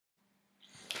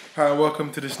Hi and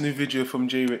welcome to this new video from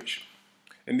J Rich.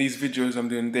 In these videos I'm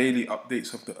doing daily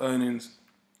updates of the earnings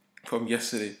from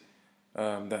yesterday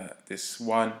that this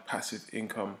one passive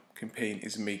income campaign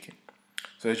is making.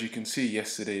 So as you can see,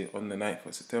 yesterday on the 9th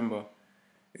of September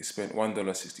it spent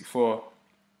 $1.64,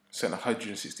 sent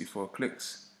 164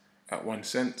 clicks at 1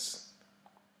 cent,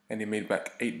 and it made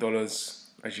back $8.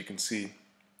 As you can see,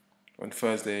 on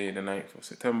Thursday the 9th of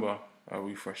September I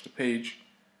refreshed the page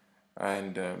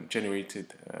and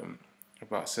generated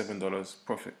about $7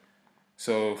 profit.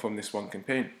 So from this one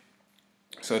campaign.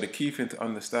 So the key thing to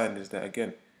understand is that,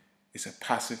 again, it's a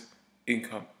passive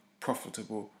income,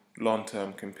 profitable,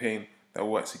 long-term campaign that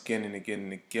works again and again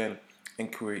and again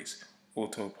and creates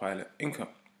autopilot income.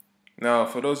 Now,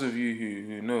 for those of you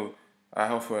who know, I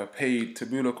offer a paid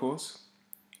Taboola course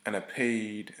and a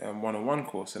paid one-on-one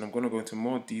course, and I'm going to go into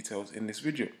more details in this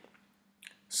video.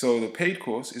 So the paid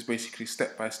course is basically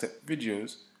step-by-step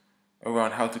videos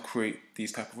around how to create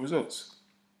these type of results.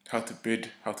 How to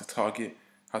bid, how to target,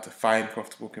 how to find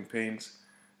profitable campaigns,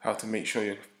 how to make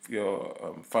sure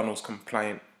your funnel's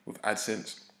compliant with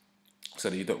Adsense so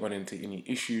that you don't run into any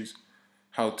issues,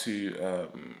 how to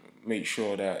make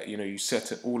sure that you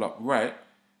set it all up right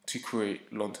to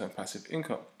create long-term passive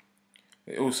income.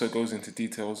 It also goes into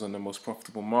details on the most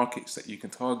profitable markets that you can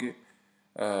target.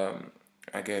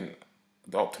 Again,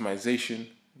 the optimization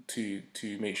to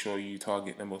make sure you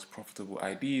target the most profitable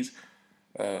IDs,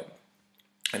 and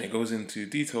it goes into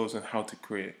details on how to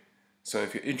create. So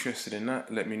if you're interested in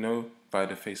that, let me know via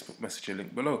the Facebook Messenger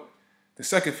link below. The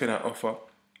second thing I offer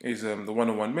is the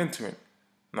one-on-one mentoring.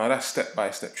 Now that's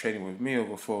step-by-step training with me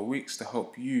over 4 weeks to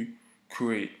help you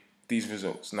create these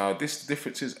results. Now the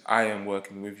difference is I am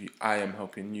working with you, I am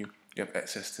helping you. You have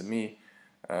access to me.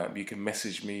 You can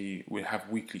message me. We have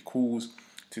weekly calls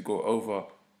to go over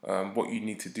what you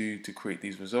need to do to create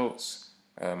these results.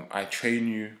 I train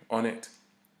you on it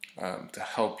to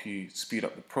help you speed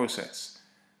up the process.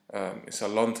 It's a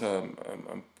long-term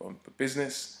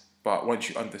business, but once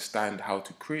you understand how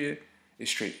to create it,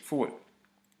 it's straightforward.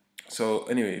 So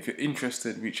anyway, if you're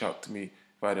interested, reach out to me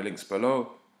via the links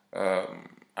below,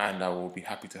 and I will be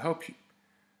happy to help you.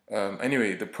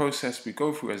 Anyway, the process we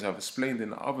go through, as I've explained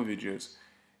in the other videos,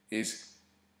 is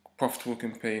profitable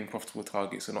campaign, profitable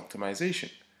targets, and optimization.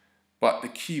 But the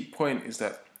key point is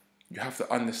that you have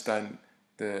to understand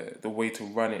the way to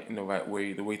run it in the right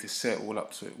way, the way to set it all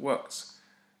up so it works.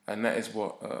 And that is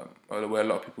where a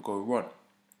lot of people go wrong.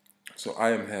 So I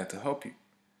am here to help you.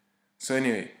 So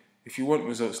anyway, if you want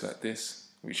results like this,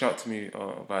 reach out to me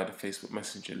via the Facebook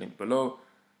Messenger link below,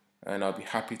 and I'll be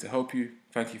happy to help you.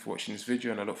 Thank you for watching this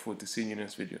video, and I look forward to seeing you in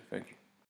this video. Thank you.